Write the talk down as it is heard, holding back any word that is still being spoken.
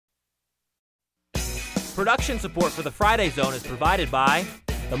Production support for the Friday Zone is provided by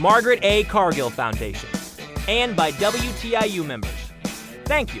the Margaret A. Cargill Foundation and by WTIU members.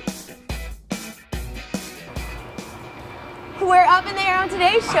 Thank you. We're up in the air on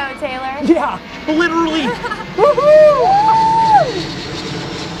today's show, Taylor. Yeah, literally.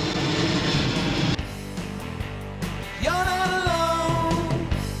 You're not alone.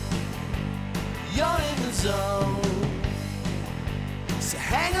 You're in the zone. So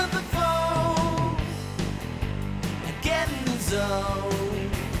hang up the phone and get in the zone.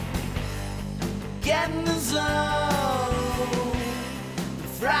 Get in the zone. The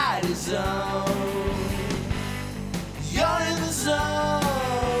Friday Zone. You're in the zone.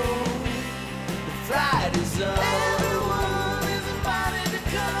 The Friday Zone. Everyone is invited to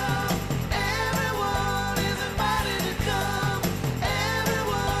come. Everyone is invited to come.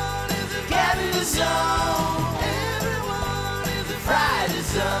 Everyone is invited. Get in the zone. Everyone is the Friday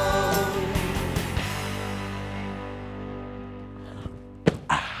Zone.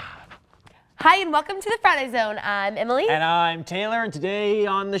 Hi, and welcome to the Friday Zone. I'm Emily. And I'm Taylor, and today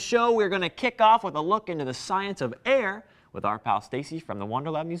on the show we're going to kick off with a look into the science of air with our pal Stacy from the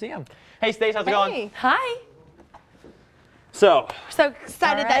Wonderlab Museum. Hey Stace, how's it going? Hi. So So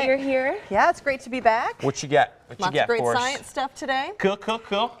excited that you're here. Yeah, it's great to be back. what you got? What Lots you got of great for science us? stuff today.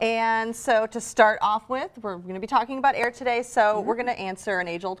 Cool. And so to start off with, we're going to be talking about air today, so we're going to answer an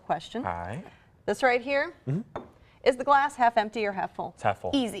age-old question. All right. This right here, is the glass half empty or half full? It's half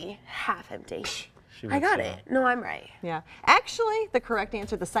full. Easy. Half empty. She I would got say. it. No, I'm right. Yeah. Actually, the correct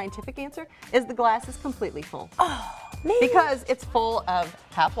answer, the scientific answer, is the glass is completely full. Man, Because it's full of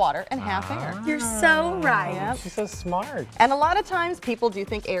half water and half air. you're so right. Yep. She's so smart. And a lot of times people do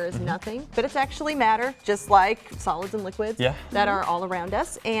think air is nothing, but it's actually matter, just like solids and liquids that are all around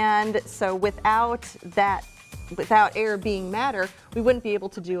us. And so without air being matter, we wouldn't be able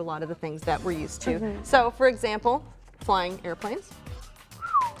to do a lot of the things that we're used to. So for example, flying airplanes.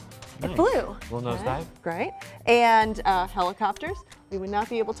 It flew. Little nose dive. Great. And helicopters. We would not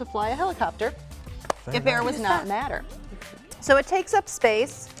be able to fly a helicopter if air was not matter. So it takes up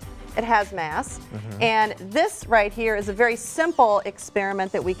space, it has mass, and this right here is a very simple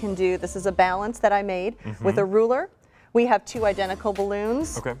experiment that we can do. This is a balance that I made with a ruler. We have two identical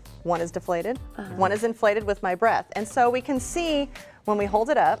balloons. Okay. One is deflated, one is inflated with my breath. And so we can see when we hold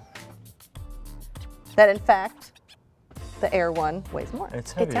it up that in fact the air one weighs more.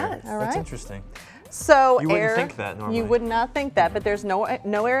 It's heavier. does. All That's right. interesting. So You wouldn't air, think that normally. You would not think that, but there's no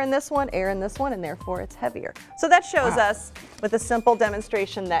air in this one, air in this one, and therefore it's heavier. So that shows us with a simple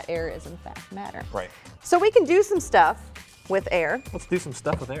demonstration that air is in fact matter. Right. So we can do some stuff with air. Let's do some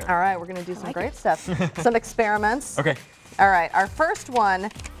stuff with air. All right, we're going to do some great stuff. Some experiments. Okay. All right, our first one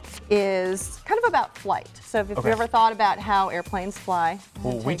is kind of about flight. So if Okay. you ever thought about how airplanes fly.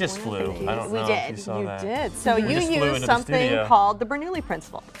 Well, we just flew. I don't We know did. if you saw You that. did. So We you just flew into used the something studio. called the Bernoulli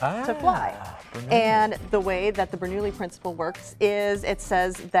principle to fly. Bernoulli. And the way that the Bernoulli principle works is it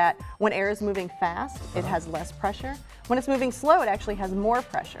says that when air is moving fast, it has less pressure. When it's moving slow, it actually has more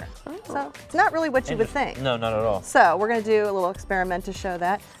pressure. So it's not really what you would think. No, not at all. So we're going to do a little experiment to show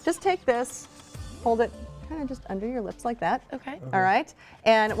that. Just take this, hold it kind of just under your lips like that. Okay. All right.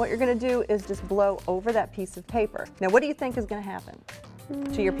 And what you're going to do is just blow over that piece of paper. Now, what do you think is going to happen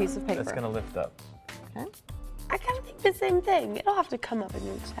to your piece of paper? It's going to lift up. Okay. I kind of think the same thing. It'll have to come up and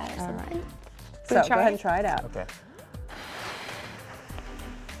reach that or All something. right. Should So we go try ahead it? and try it out. Okay.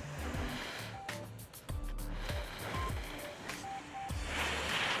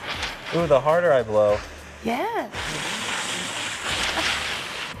 Ooh, the harder I blow. Yeah.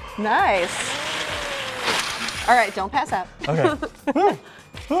 Nice. All right, don't pass out. Okay.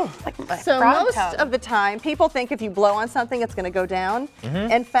 So frog most tongue. of the time, people think if you blow on something, it's going to go down.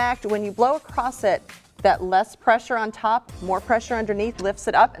 In fact, when you blow across it, that less pressure on top, more pressure underneath lifts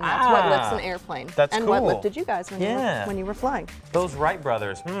it up, and that's what lifts an airplane. That's and what cool. lifted you guys when you were flying. Those Wright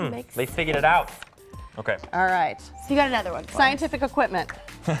brothers, Makes they figured it out. Okay. All right, So you got another one. for us. scientific equipment,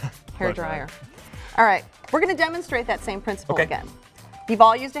 hair dryer. All right, we're going to demonstrate that same principle Okay. again. You've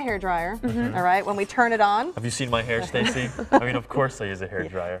all used a hair dryer, all right? When we turn it on, Have you seen my hair, Stacy? I mean, of course I use a hair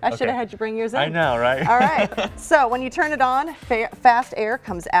dryer. I should have had you bring yours in. I know, right? All right. So when you turn it on, fast air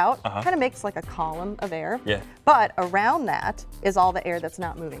comes out. Uh-huh. Kind of makes like a column of air. Yeah. But around that is all the air that's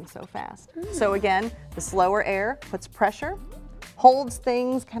not moving so fast. So again, the slower air puts pressure, holds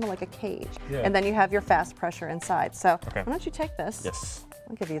things kind of like a cage. Yeah. And then you have your fast pressure inside. So Okay. why don't you take this? Yes.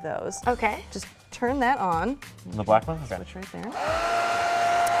 I'll give you those. Okay. Just turn that on. The black one? Okay. Switch right there.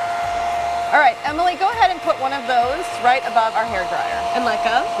 All right, Emily, go ahead and put one of those right above our hair dryer. And let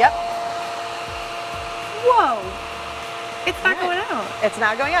go. Yep. Whoa. It's not going out. It's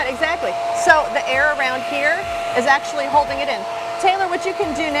not going out, exactly. So the air around here is actually holding it in. Taylor, what you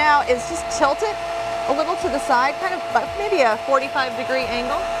can do now is just tilt it a little to the side, kind of maybe a 45-degree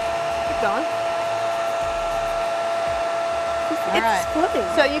angle. Keep going. All right. Exploding.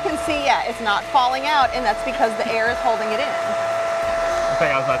 So you can see, yeah, it's not falling out, and that's because the air is holding it in. I think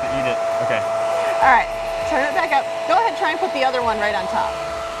I was about to eat it. Okay. All right, turn it back up. Go ahead, try and put the other one right on top.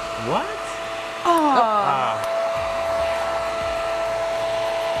 What?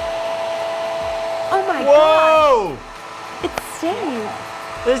 Oh my god. Whoa! It's staying.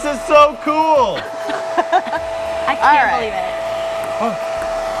 This is so cool. I can't right. believe it.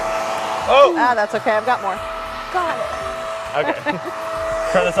 Oh. Ah, that's okay, I've got more. Got it. Okay.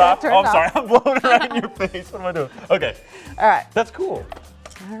 Turn this off. Turn Oh, it I'm sorry. I'm blowing it right in your face. What am I doing? Okay. All right, That's cool.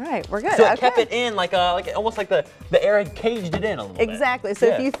 all right, we're good. So it okay. kept it in like almost like the air had caged it in a little bit. Exactly. So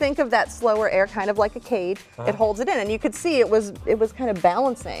Yeah. if you think of that slower air kind of like a cage, it holds it in, and you could see it was kind of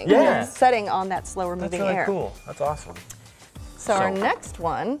balancing, Yeah. setting on that slower That's moving really air. cool. That's awesome. So our So- next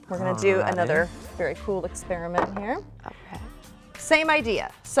one, we're going to do Alrighty. another very cool experiment here. Okay. Same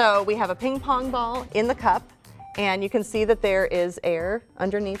idea. So we have a ping pong ball in the cup, and you can see that there is air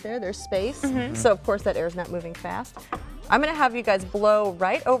underneath there. There's space. So of course that air is not moving fast. I'm going to have you guys blow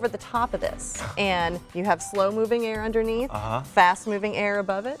right over the top of this, and you have slow moving air underneath, fast moving air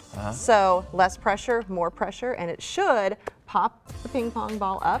above it. So less pressure, more pressure, and it should pop the ping pong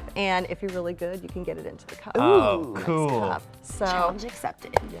ball up, and if you're really good, you can get it into the cup. Oh, Nice cool. cup. So, Challenge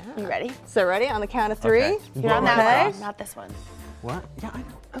accepted. Yeah. You ready? so ready on the count of three? Okay. You're on that Okay. one, not this one. What? Yeah, I know.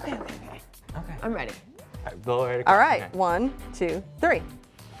 Okay. Okay. I'm ready. All right, blow right All across. right, Okay. 1, 2, 3.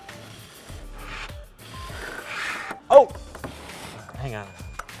 Oh! Hang on.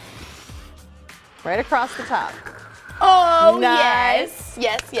 Right across the top. Oh, Nice.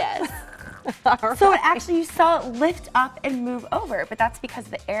 yes. Yes. All So right. it actually, you saw it lift up and move over, but that's because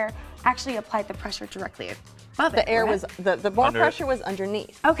the air actually applied the pressure directly above it. The air was, correct? the more Under it. pressure was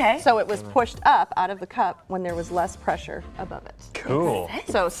underneath. Okay. So it was pushed up out of the cup when there was less pressure above it. Cool.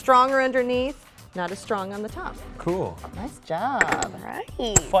 So stronger underneath, not as strong on the top. Cool. Nice job.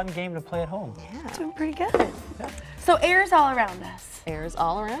 Right. Fun game to play at home. Doing pretty good. So air's all around us. Air is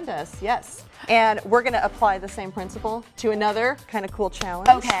all around us, yes. And we're gonna apply the same principle to another kind of cool challenge.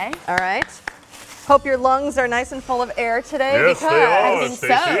 Okay. All right. Hope your lungs are nice and full of air today because I think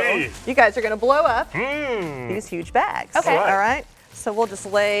so. you guys are gonna blow up these huge bags. Okay. All right. So we'll just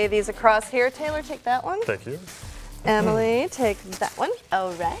lay these across here. Taylor, take that one. Thank you. Emily, take that one.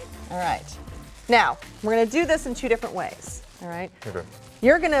 All right. All right. Now, we're gonna do this in two different ways. All right. Okay.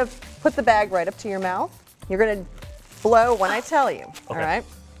 You're gonna put the bag right up to your mouth. You're gonna blow when I tell you. All Okay. right.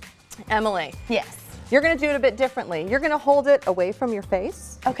 Emily, Yes. you're gonna do it a bit differently. You're gonna hold it away from your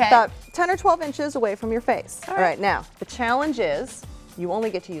face. Okay. About 10 or 12 inches away from your face. All All right. Now, the challenge is you only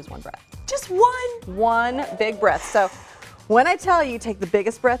get to use one breath. Just one. One big breath. So when I tell you, take the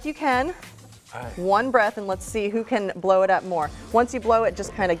biggest breath you can. Alright. One breath, and let's see who can blow it up more. Once you blow it,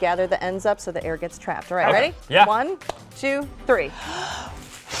 just kind of gather the ends up so the air gets trapped. All right, Okay. ready? Yeah. 1, 2, 3.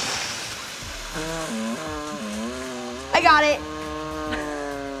 I got it.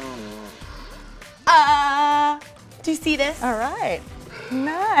 Do you see this? All right.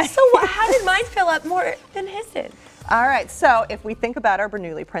 Nice. So how did mine fill up more than his did? All right, so if we think about our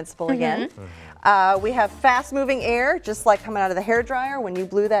Bernoulli principle again, we have fast-moving air, just like coming out of the hairdryer when you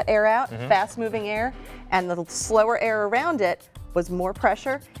blew that air out, fast-moving air, and the slower air around it was more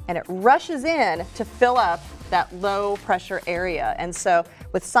pressure, and it rushes in to fill up that low-pressure area. And so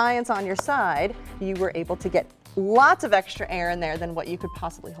with science on your side, you were able to get lots of extra air in there than what you could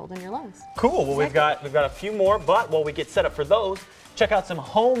possibly hold in your lungs. Cool. Well, we've got a few more, but while we get set up for those, check out some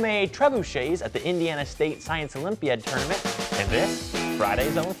homemade trebuchets at the Indiana State Science Olympiad tournament, and this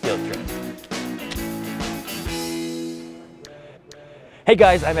Friday's own field trip. Hey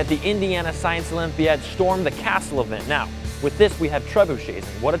guys, I'm at the Indiana Science Olympiad Storm the Castle event. Now, with this we have trebuchets,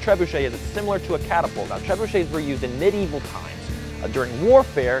 and what a trebuchet is, it's similar to a catapult. Now, trebuchets were used in medieval times during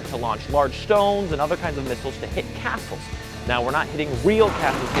warfare to launch large stones and other kinds of missiles to hit castles. Now, we're not hitting real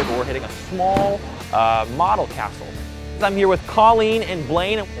castles here, but we're hitting a small model castle. I'm here with Colleen and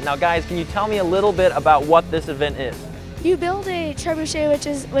Blaine. And now guys, can you tell me a little bit about what this event is? You build a trebuchet,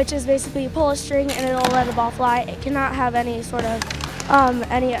 which is basically you pull a string and it'll let a ball fly. It cannot have any sort of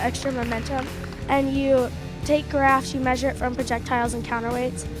any extra momentum. And you take graphs, you measure it from projectiles and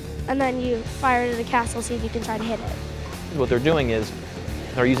counterweights, and then you fire it at a castle, see if you can try to hit it. What they're doing is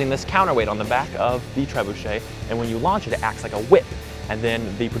they're using this counterweight on the back of the trebuchet, and when you launch it, it acts like a whip. And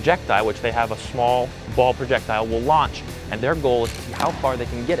then the projectile, which they have a small ball projectile, will launch, and their goal is to see how far they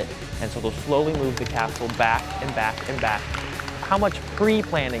can get it. and so they'll slowly move the castle back and back and back. How much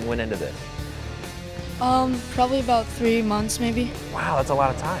pre-planning went into this? Probably about 3 months, maybe. Wow, that's a lot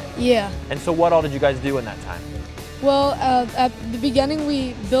of time. Yeah. And so what all did you guys do in that time? Well, at the beginning,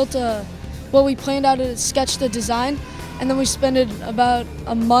 we built we planned out to sketch the design, and then we spent about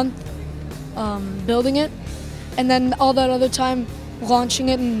a month building it, and then all that other time launching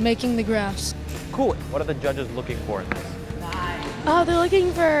it and making the graphs. Cool. What are the judges looking for in this? Oh, they're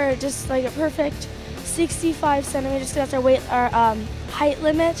looking for just like a perfect 65 centimeters. That's our height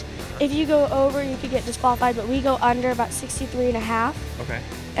limit. If you go over, you could get disqualified, but we go under about 63.5. Okay.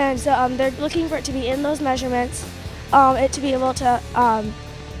 And so they're looking for it to be in those measurements, it to be able to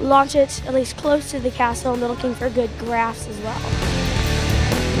launch it at least close to the castle, and they're looking for good graphs as well.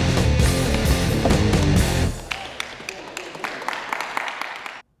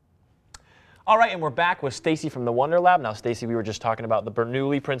 All right, and we're back with Stacy from the Wonder Lab. Now, Stacy, we were just talking about the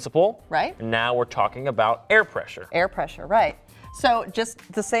Bernoulli principle. Right. And now we're talking about air pressure. Air pressure, right. So just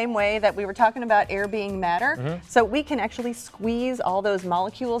the same way that we were talking about air being matter, so we can actually squeeze all those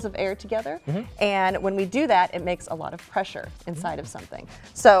molecules of air together, and when we do that, it makes a lot of pressure inside of something.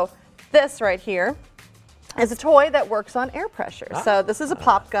 So this right here is a toy that works on air pressure. So this is a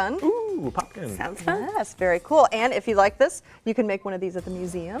pop gun. Ooh, pop gun. Sounds fun. Yes, very cool. And if you like this, you can make one of these at the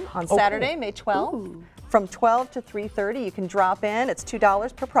museum on Saturday, May 12th. From 12 to 3:30, you can drop in. It's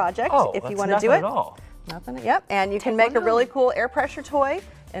 $2 per project if you want to do it. At all. Nothing. Yep. And you can make a really cool air pressure toy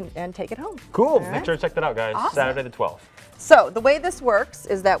and take it home. Cool. All Make sure to check that out, guys. Awesome. Saturday the 12th. So the way this works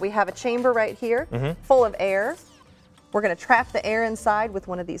is that we have a chamber right here full of air. We're going to trap the air inside with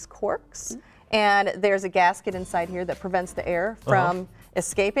one of these corks. And there's a gasket inside here that prevents the air from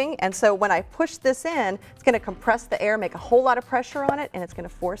escaping. And so when I push this in, it's going to compress the air, make a whole lot of pressure on it, and it's going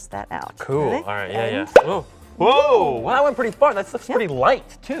to force that out. Cool. Ready? All right. Yeah. Whoa. Whoa. Well, that went pretty far. That looks pretty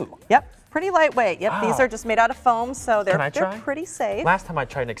light, too. Yep. Pretty lightweight. Yep. Wow. These are just made out of foam, so they're try? pretty safe. Last time I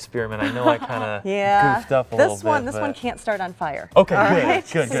tried an experiment, I know I kind of Yeah. goofed up a little bit. This one can't start on fire. Okay, All good, right?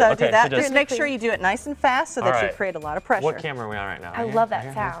 good. So Okay, do that. so just- Just make sure you do it nice and fast so All that right. you create a lot of pressure. What camera are we on right now? I Right love here?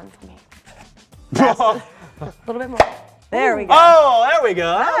 that sound. Right A little bit more. There we go. Oh, there we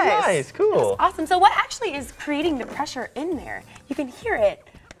go. That was Nice. nice. Cool. Awesome. So what actually is creating the pressure in there? You can hear it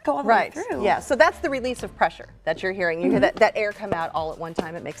go all the Right. way through. Yeah. So that's the release of pressure that you're hearing. You hear that air come out all at one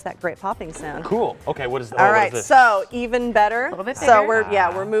time. It makes that great popping sound. Cool. Okay, what is All what right, is this? so even better. little bit So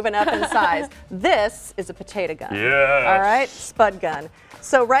bigger. we're moving up in size. This is a potato gun. Yes. All right, spud gun.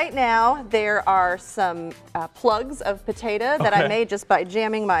 So right now there are some plugs of potato that I Okay. made just by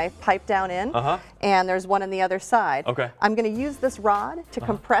jamming my pipe down in, and there's one on the other side. Okay. I'm going to use this rod to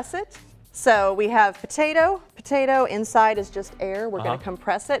compress it. So we have potato. Inside is just air. We're going to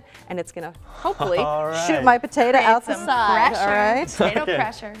compress it, and it's going to hopefully All right. shoot my potato out the Some side. pressure. All right. Potato Okay.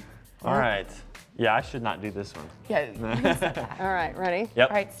 pressure. All right. Yeah, I should not do this one. Yeah. You can set that. All right. Ready? Yep.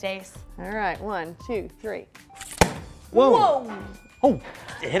 All right, Stace. All right. 1, 2, 3. Whoa. Oh,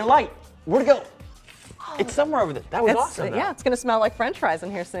 it hit a light. Where'd it go? It's somewhere over there. That was awesome. though. Yeah, it's going to smell like French fries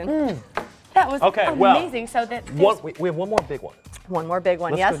in here soon. That was Okay, well, amazing. So that We have one more big one. One more big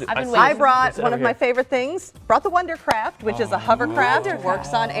one, Let's yes. go do- I've been see waiting. it. I brought It's one over of my here. favorite things. Brought the Wondercraft, which is a hovercraft,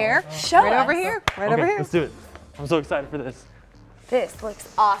 works on air. Show right us. over here, right Okay, over here. let's do it. I'm so excited for this. This looks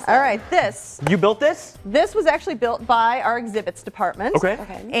awesome. All right, this You built this? was actually built by our exhibits department. Okay.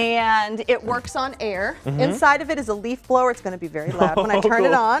 And it works on air. Inside of it is a leaf blower. It's going to be very loud when I turn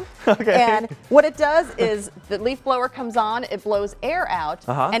it Cool. on. Okay. And what it does is the leaf blower comes on, it blows air out,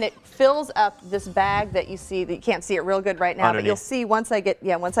 and it fills up this bag that you see. That you can't see it real good right now, but you'll Underneath. see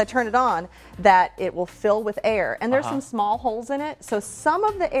once I turn it on, that it will fill with air. And there's some small holes in it, so some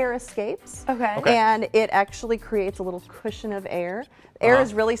of the air escapes. Okay. And it actually creates a little cushion of air. Air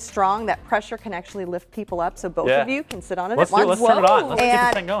is really strong. That pressure can actually lift people up, so both Yeah. of you can sit on it Let's at do it. once. Let's turn it on. Let's get this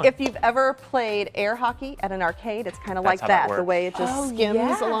thing And going. if you've ever played air hockey at an arcade, it's kind of like how that that, the works. way it just Oh, skims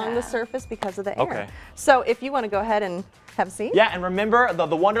yeah. along the surface because of the air. Okay. So if you want to go ahead and have a seat. Yeah, and remember, the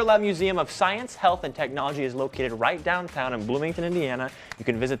Wonder Lab Museum of Science, Health, and Technology is located right downtown in Bloomington, Indiana. You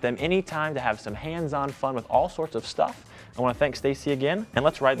can visit them anytime to have some hands-on fun with all sorts of stuff. I want to thank Stacy again, and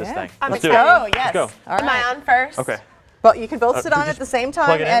let's ride this Yeah. thing. Let's Let's do it. go. Yes. Let's go. All Am I right. on first? Okay. But you can both sit could on you at the same plug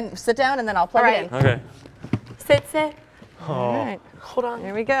time it in? and sit down, and then I'll plug All it in. right. Okay. Sit, sit. All right. Hold on.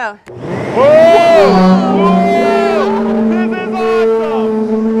 Here we go.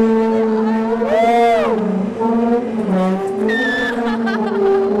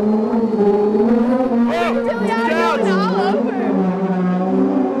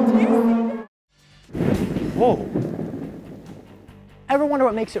 Whoa. Ever wonder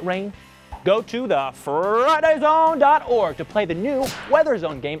what makes it rain? Go to the FridayZone.org to play the new Weather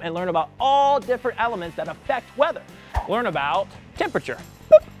Zone game and learn about all different elements that affect weather. Learn about temperature,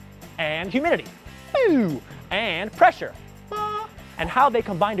 boop, and humidity, boo, and pressure, bah, and how they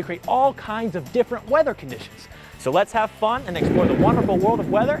combine to create all kinds of different weather conditions. So let's have fun and explore the wonderful world of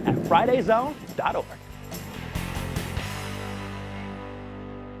weather at FridayZone.org.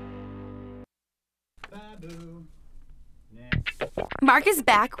 Mark is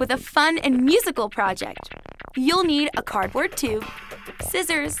back with a fun and musical project. You'll need a cardboard tube,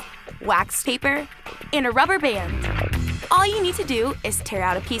 scissors, wax paper, and a rubber band. All you need to do is tear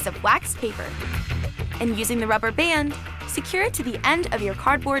out a piece of wax paper, and using the rubber band, secure it to the end of your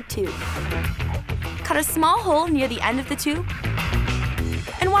cardboard tube. Cut a small hole near the end of the tube,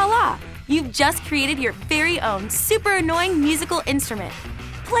 and voila! You've just created your very own super annoying musical instrument.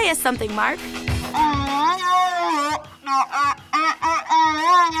 Play us something, Mark.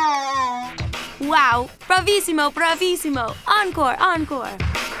 Wow, bravissimo, bravissimo. Encore, encore.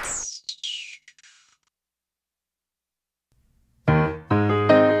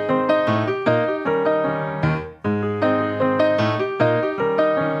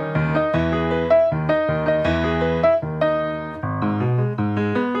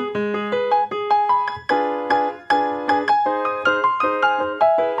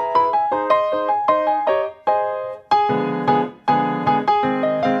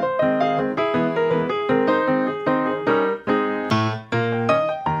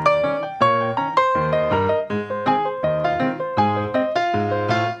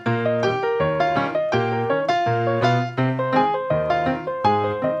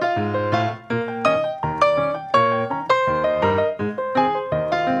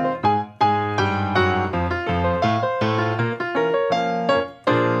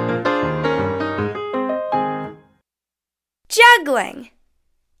 Juggling.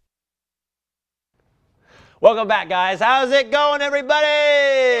 Welcome back, guys. How's it going, everybody?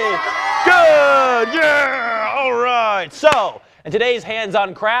 Good, yeah, all right. So, in today's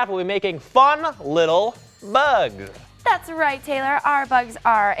hands-on craft, we'll be making fun little bugs. That's right, Taylor. Our bugs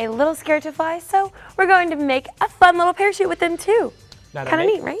are a little scared to fly, so we're going to make a fun little parachute with them too. Kind of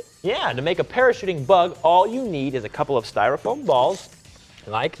neat, right? Yeah, to make a parachuting bug, all you need is a couple of styrofoam balls,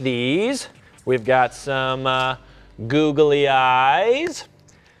 like these. We've got some googly eyes,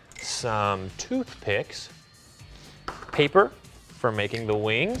 some toothpicks, paper for making the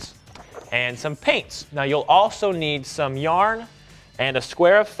wings, and some paints. Now you'll also need some yarn and a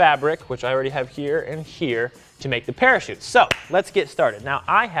square of fabric, which I already have here and here, to make the parachute. So let's get started. Now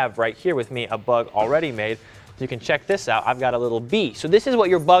I have right here with me a bug already made. You can check this out. I've got a little bee. So this is what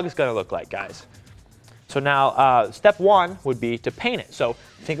your bug is gonna look like, guys. So now step one would be to paint it. So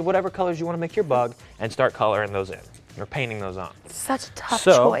think of whatever colors you wanna make your bug and start coloring those in, or painting those on. Such a tough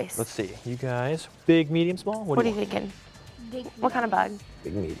So, choice. let's see, you guys, big, medium, small? What are you thinking? Big. What kind of bug?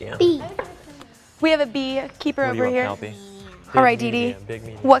 Big, medium. Bee. We have a bee keeper What do over you here. want, Penelope? All right, Big, Dee Dee. medium, big,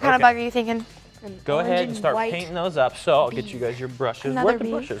 medium. What kind of Okay. bug are you thinking? Go ahead and start white. painting those up. So I'll get you guys your brushes. Another Where'd the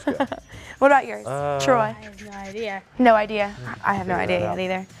bee. brushes go? What about yours? Troy? I have no idea. No idea. I have no Figure idea that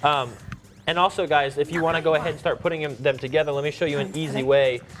yet out. either. And also, guys, if you want to go ahead and start putting them together, let me show you an easy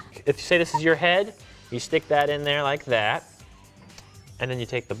way. If you say this is your head, you stick that in there like that. And then you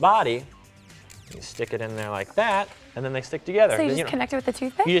take the body, you stick it in there like that, and then they stick together. So you Then, just connect it with the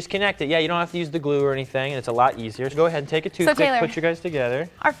toothpick? You just connect it. Yeah, you don't have to use the glue or anything, and it's a lot easier. So go ahead and take a toothpick, Taylor- put you guys together.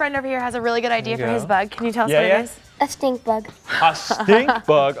 Our friend over here has a really good idea for There you his go. bug. Can you tell us Yeah, what yeah. it is? A stink bug. A stink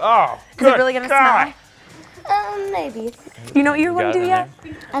bug. Oh, Is good it really going to God. smell? Maybe. You know what you Got want to it do in yet?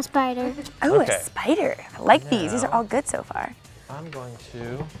 A spider. Oh, Okay. a spider. I like these. These are Now- all good so far. I'm going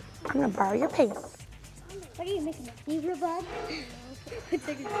to. I'm going to borrow your paint. What are you making, a zebra bug? It's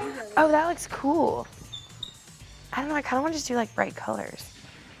like a zebra. Oh, that looks cool. I don't know. I kind of want to just do like bright colors.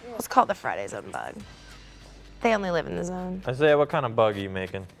 Let's call it the Friday Zone bug. They only live in the zone. Isaiah, what kind of bug are you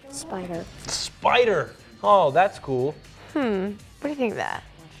making? Spider. Spider. Oh, that's cool. What do you think of that?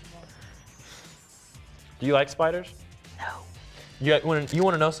 Do you like spiders? No. You want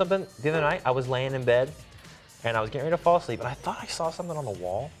to know something? The other night, I was laying in bed, and I was getting ready to fall asleep, and I thought I saw something on the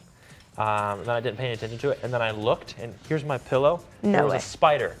wall. Then I didn't pay any attention to it, and then I looked, and here's my pillow. No There was way. a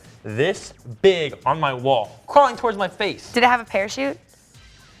spider this big on my wall, crawling towards my face. Did it have a parachute?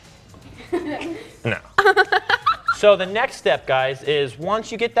 No. So the next step, guys, is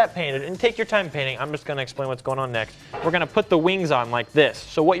once you get that painted, and take your time painting, I'm just gonna explain what's going on next. We're gonna put the wings on like this.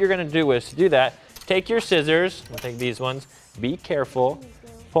 So what you're gonna do is, to do that, take your scissors, we'll take these ones, be careful,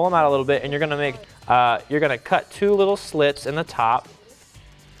 pull them out a little bit, and you're gonna cut 2 little slits in the top,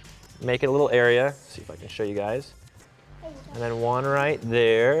 make it a little area, see if I can show you guys, and then one right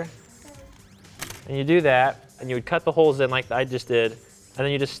there, And you do that, and you would cut the holes in like I just did, and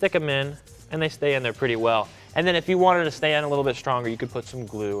then you just stick them in, and they stay in there pretty well. And then if you wanted to stay in a little bit stronger, you could put some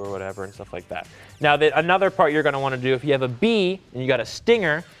glue or whatever and stuff like that. Now, another part you're going to want to do, if you have a bee and you got a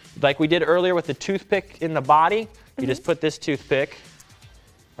stinger, like we did earlier with the toothpick in the body, you just put this toothpick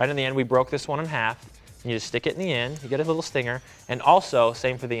right in the end. We broke this one in half. And you just stick it in the end. You get a little stinger. And also,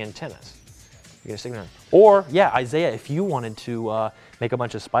 same for the antennas. You get a stinger. Or, yeah, Isaiah, if you wanted to make a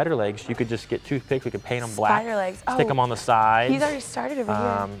bunch of spider legs, you could just get toothpicks. We could paint them black. Spider legs. Stick them on the sides. He's already started over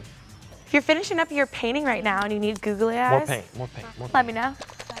here. If you're finishing up your painting right now and you need googly eyes, more paint, more paint, more paint. Let me know.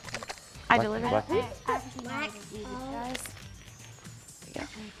 I deliver.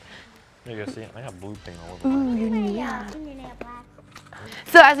 There you go, see it? I got blue paint all over. Ooh, yeah.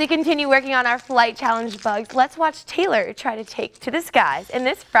 So as we continue working on our flight challenge bugs, let's watch Taylor try to take to the skies in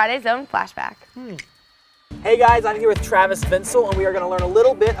this Friday Zone flashback. Hey guys, I'm here with Travis Vinsel, and we are going to learn a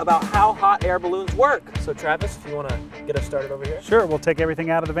little bit about how hot air balloons work. So Travis, if you want to get us started over here. Sure, we'll take everything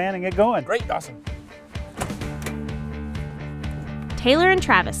out of the van and get going. Great, awesome. Taylor and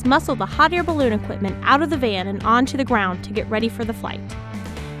Travis muscle the hot air balloon equipment out of the van and onto the ground to get ready for the flight.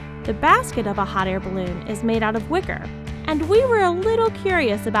 The basket of a hot air balloon is made out of wicker, and we were a little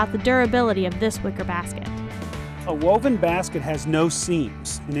curious about the durability of this wicker basket. A woven basket has no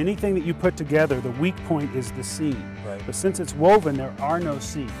seams, and anything that you put together, the weak point is the seam. Right. But since it's woven, there are no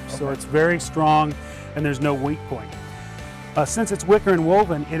seams, so it's very strong and there's no weak point. Since it's wicker and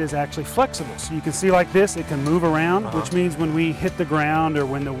woven, it is actually flexible. So you can see like this, it can move around, which means when we hit the ground or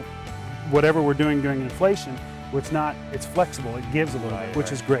when whatever we're doing during inflation, it's flexible, it gives a little bit,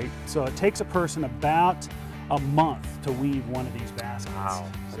 which is great. So it takes a person about a month to weave one of these baskets. Wow,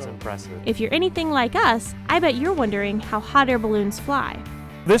 that's impressive. If you're anything like us, I bet you're wondering how hot air balloons fly.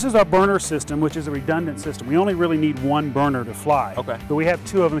 This is our burner system, which is a redundant system. We only really need one burner to fly. Okay. But we have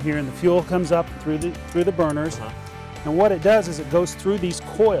two of them here, and the fuel comes up through the burners. And what it does is it goes through these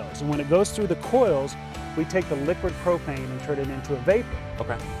coils. And when it goes through the coils, we take the liquid propane and turn it into a vapor.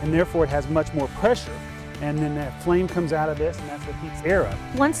 Okay. And therefore it has much more pressure. And then that flame comes out of this, and that's what heats air up.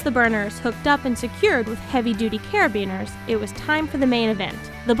 Once the burner is hooked up and secured with heavy-duty carabiners, it was time for the main event,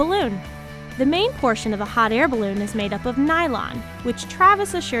 the balloon. The main portion of a hot air balloon is made up of nylon, which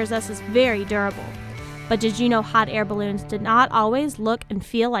Travis assures us is very durable. But did you know hot air balloons did not always look and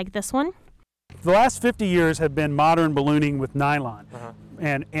feel like this one? The last 50 years have been modern ballooning with nylon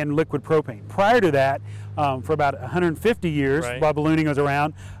and liquid propane. Prior to that, for about 150 years, while ballooning was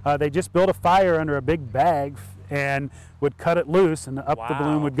around, they just built a fire under a big bag and would cut it loose, and up the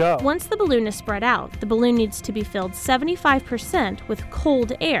balloon would go. Once the balloon is spread out, the balloon needs to be filled 75% with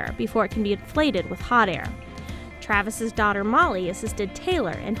cold air before it can be inflated with hot air. Travis's daughter Molly assisted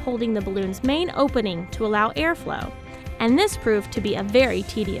Taylor in holding the balloon's main opening to allow airflow, and this proved to be a very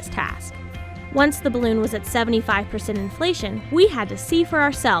tedious task. Once the balloon was at 75% inflation, we had to see for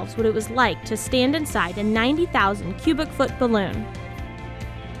ourselves what it was like to stand inside a 90,000 cubic foot balloon.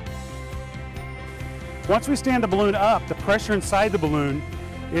 Once we stand the balloon up, the pressure inside the balloon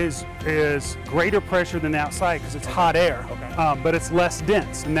is greater pressure than the outside because it's hot air, but it's less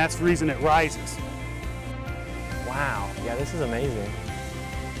dense, and that's the reason it rises. Wow, yeah, this is amazing.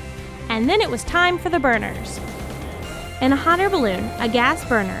 And then it was time for the burners. In a hot air balloon, a gas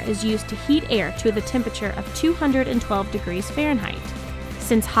burner is used to heat air to the temperature of 212 degrees Fahrenheit.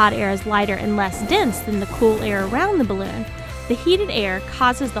 Since hot air is lighter and less dense than the cool air around the balloon, the heated air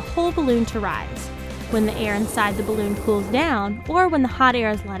causes the whole balloon to rise. When the air inside the balloon cools down, or when the hot air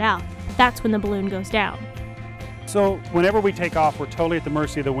is let out, that's when the balloon goes down. So whenever we take off, we're totally at the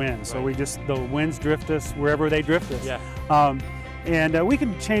mercy of the wind. So the winds drift us wherever they drift us. Yeah. And we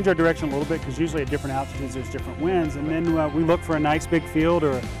can change our direction a little bit because usually at different altitudes there's different winds, and then we look for a nice big field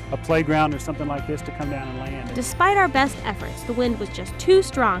or a playground or something like this to come down and land. Despite our best efforts, the wind was just too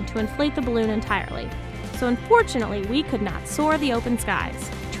strong to inflate the balloon entirely. So unfortunately, we could not soar the open skies.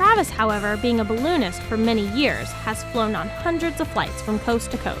 Travis, however, being a balloonist for many years, has flown on hundreds of flights from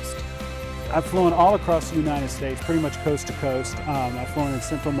coast to coast. I've flown all across the United States, pretty much coast to coast. I've flown in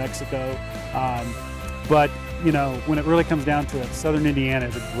central Mexico, but you know, when it really comes down to it, southern Indiana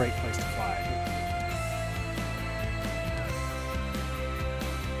is a great place to fly.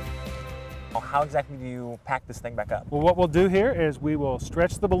 How exactly do you pack this thing back up? Well, what we'll do here is we will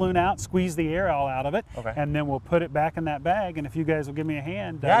stretch the balloon out, squeeze the air all out of it, and then we'll put it back in that bag, and if you guys will give me a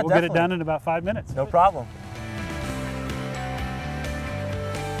hand, we'll get it done in about 5 minutes. No problem.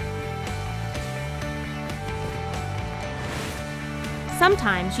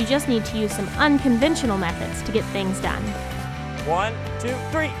 Sometimes you just need to use some unconventional methods to get things done. 1, 2,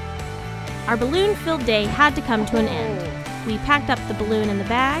 3. Our balloon-filled day had to come to an end. We packed up the balloon in the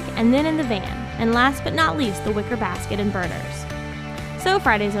bag and then in the van. and last but not least, the wicker basket and burners. So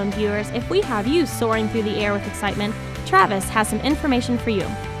Friday Zone viewers, if we have you soaring through the air with excitement, Travis has some information for you.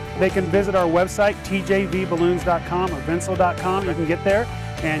 They can visit our website, tjvballoons.com or vinsel.com. You can get there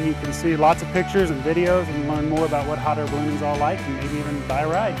and you can see lots of pictures and videos and learn more about what hot air ballooning is all like and maybe even buy a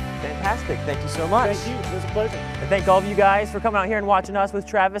ride. Fantastic. Thank you so much. Thank you. It was a pleasure. And thank all of you guys for coming out here and watching us with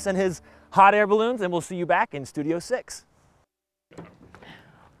Travis and his hot air balloons, and we'll see you back in Studio 6.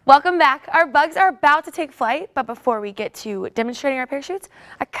 Welcome back. Our bugs are about to take flight, but before we get to demonstrating our parachutes,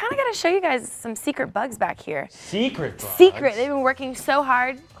 I kind of got to show you guys some secret bugs back here. Secret bugs? Secret. They've been working so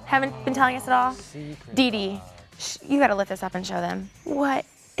hard. Haven't been telling us at all. Dee Dee, you got to lift this up and show them. What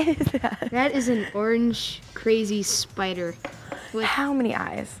is that? That is an orange crazy spider. With how many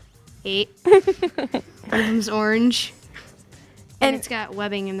eyes? 8. One of them's orange. And it's got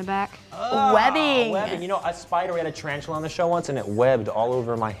webbing in the back. Oh, webbing. Webbing. You know, a spider, we had a tarantula on the show once and it webbed all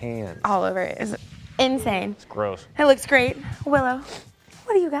over my hands. All over it. It's insane. It's gross. It looks great. Willow,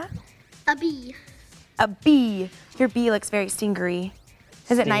 what do you got? A bee. A bee. Your bee looks very stingery.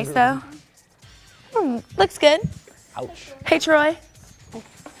 Is it nice though? Looks good. Ouch. Hey Troy,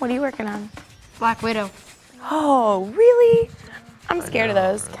 what are you working on? Black widow. Oh, really? I'm scared of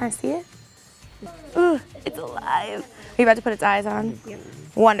those. Can I see it? Ooh, it's alive. Are you about to put its eyes on? Yep.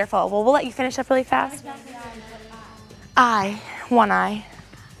 Wonderful. Well, we'll let you finish up really fast. One eye.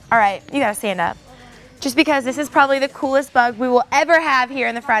 All right, you gotta stand up. Just because this is probably the coolest bug we will ever have here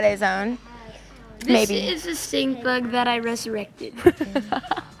in the Friday Zone. Maybe. This is a stink bug that I resurrected.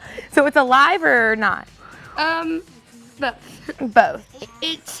 So it's alive or not? Both. Both.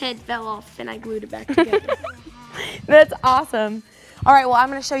 Its head fell off and I glued it back together. That's awesome. All right, well, I'm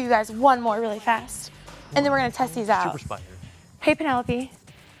gonna show you guys one more really fast. And then we're gonna test these out. Super spider. Hey, Penelope,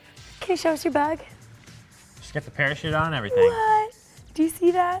 can you show us your bug? Just get the parachute on and everything. What? Do you see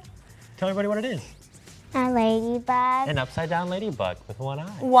that? Tell everybody what it is. A ladybug. An upside down ladybug with one eye.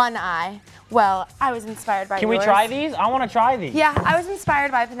 One eye. Well, I was inspired by Can yours. we try these? I want to try these. Yeah, I was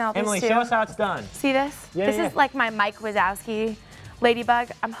inspired by Penelope's Emily, too. show us how it's done. See this? Yeah, this yeah. is like my Mike Wazowski ladybug.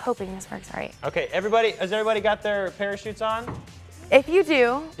 I'm hoping this works right. Okay, everybody, has everybody got their parachutes on? If you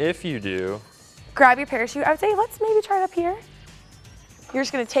do, grab your parachute. I would say let's maybe try it up here. You're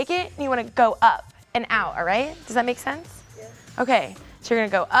just gonna take it and you wanna go up and out, all right? Does that make sense? Yeah. Okay, so you're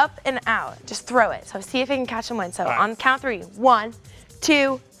gonna go up and out. Just throw it. So see if you can catch and win. So on count 3, 1,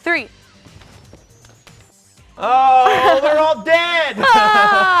 2, 3. Oh, they're all dead!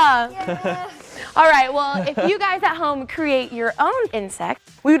 All right, well, if you guys at home create your own insect,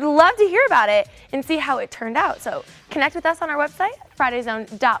 we would love to hear about it and see how it turned out. So connect with us on our website,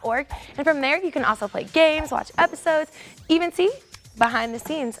 fridayzone.org, and from there you can also play games, watch episodes, even see behind the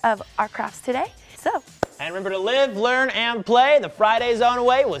scenes of our crafts today. So, and remember to live, learn, and play the Friday Zone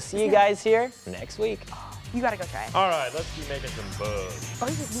way. We'll see you guys here next week. You gotta go try it. All right, let's keep making some bugs. Or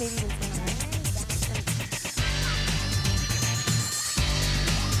you just maybe even sing it.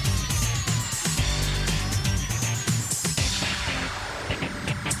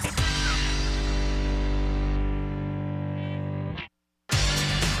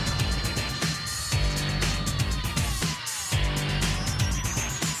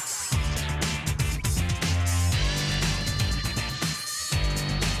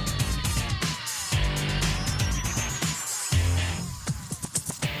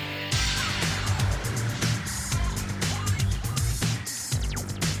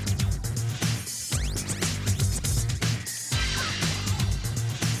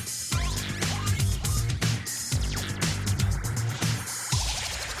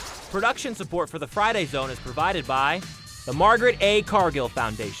 Production support for the Friday Zone is provided by the Margaret A. Cargill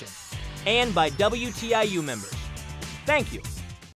Foundation and by WTIU members. Thank you.